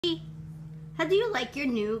How do you like your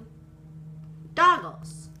new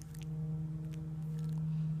goggles?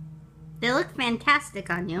 They look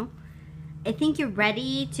fantastic on you. I think you're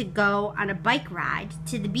ready to go on a bike ride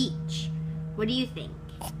to the beach. What do you think?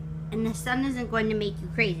 And the sun isn't going to make you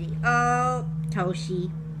crazy. Oh,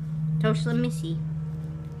 Toshi. Toshi, let me see.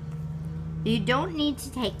 You don't need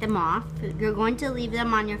to take them off. You're going to leave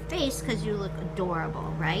them on your face because you look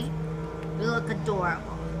adorable, right? You look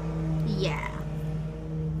adorable. Yeah.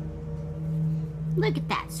 Look at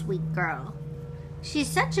that sweet girl. She's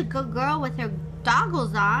such a good girl with her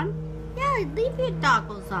goggles on. Yeah, leave your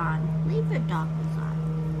goggles on. Leave your goggles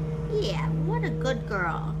on. Yeah, what a good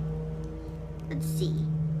girl. Let's see.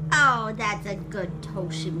 Oh, that's a good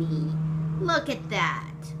Toshimi. Look at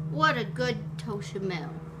that. What a good Toshimo.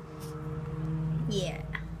 Yeah.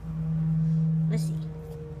 Let's see.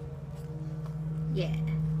 Yeah.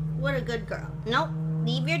 What a good girl. Nope.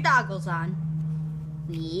 Leave your goggles on.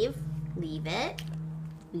 Leave. Leave it.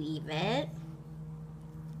 Leave it.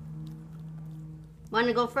 Want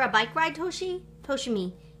to go for a bike ride, Toshi?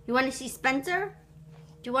 Toshimi, you want to see Spencer?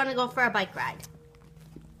 Do you want to go for a bike ride?